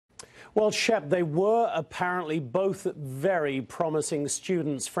Well, Shep, they were apparently both very promising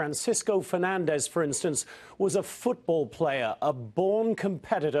students. Francisco Fernandez, for instance, was a football player, a born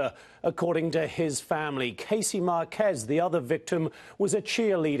competitor, according to his family. Casey Marquez, the other victim, was a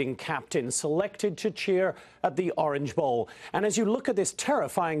cheerleading captain, selected to cheer at the Orange Bowl. And as you look at this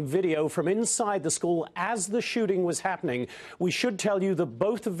terrifying video from inside the school as the shooting was happening, we should tell you that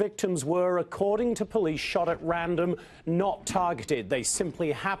both the victims were, according to police, shot at random, not targeted. They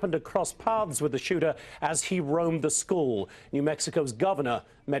simply happened to cross paths with the shooter as he roamed the school. New Mexico's governor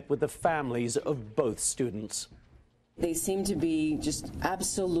met with the families of both students. They seem to be just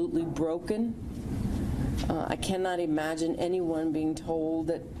absolutely broken. I cannot imagine anyone being told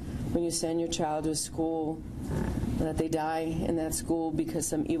that when you send your child to a school that they die in that school because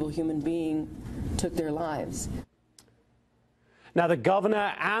some evil human being took their lives. Now, the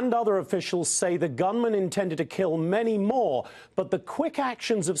governor and other officials say the gunman intended to kill many more, but the quick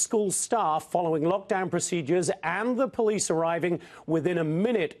actions of school staff following lockdown procedures and the police arriving within a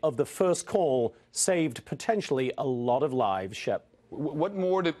minute of the first call saved potentially a lot of lives, Shep. What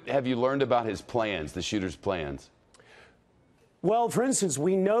more have you learned about his plans, the shooter's plans? Well, for instance,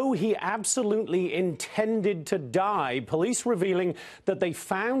 we know he absolutely intended to die. Police revealing that they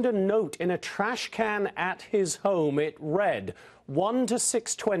found a note in a trash can at his home. It read, 1 to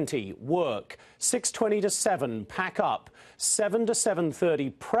 6:20, work. 6:20 to 7, pack up. 7 to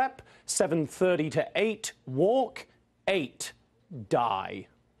 7:30, prep. 7:30 to 8, walk. 8, die.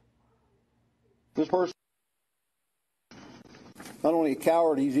 This person, not only a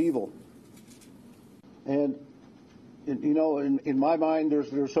coward, he's evil. And you know, in my mind,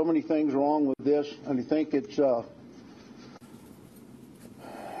 there's so many things wrong with this, and I think it's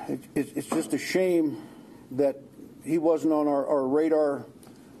just a shame that he wasn't on our radar.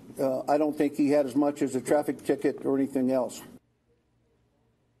 I don't think he had as much as a traffic ticket or anything else.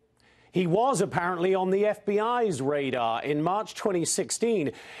 He was apparently on the FBI's radar. In March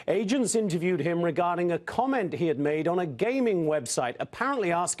 2016, agents interviewed him regarding a comment he had made on a gaming website,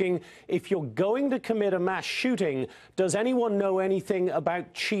 apparently asking, if you're going to commit a mass shooting, does anyone know anything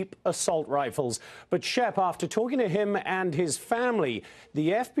about cheap assault rifles? But Shep, after talking to him and his family, the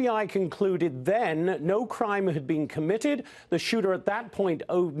FBI concluded then no crime had been committed. The shooter at that point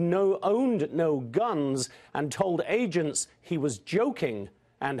owned no guns and told agents he was joking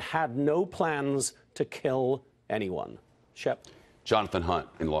and had no plans to kill anyone. Shep. Jonathan Hunt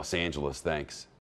in Los Angeles, thanks.